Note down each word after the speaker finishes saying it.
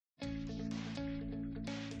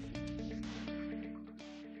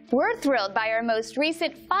We're thrilled by our most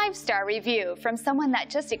recent 5-star review from someone that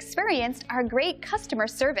just experienced our great customer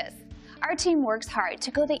service. Our team works hard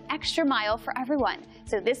to go the extra mile for everyone,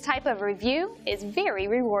 so this type of review is very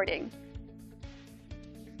rewarding.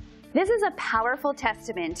 This is a powerful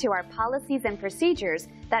testament to our policies and procedures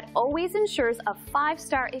that always ensures a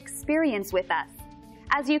 5-star experience with us.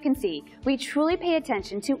 As you can see, we truly pay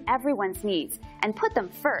attention to everyone's needs and put them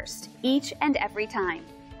first each and every time.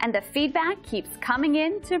 And the feedback keeps coming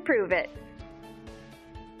in to prove it.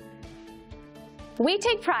 We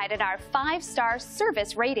take pride in our 5-star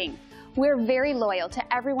service rating. We're very loyal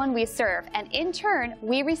to everyone we serve, and in turn,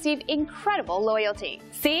 we receive incredible loyalty.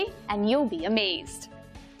 See, and you'll be amazed.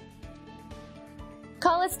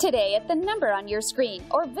 Call us today at the number on your screen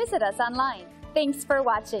or visit us online. Thanks for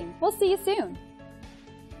watching. We'll see you soon.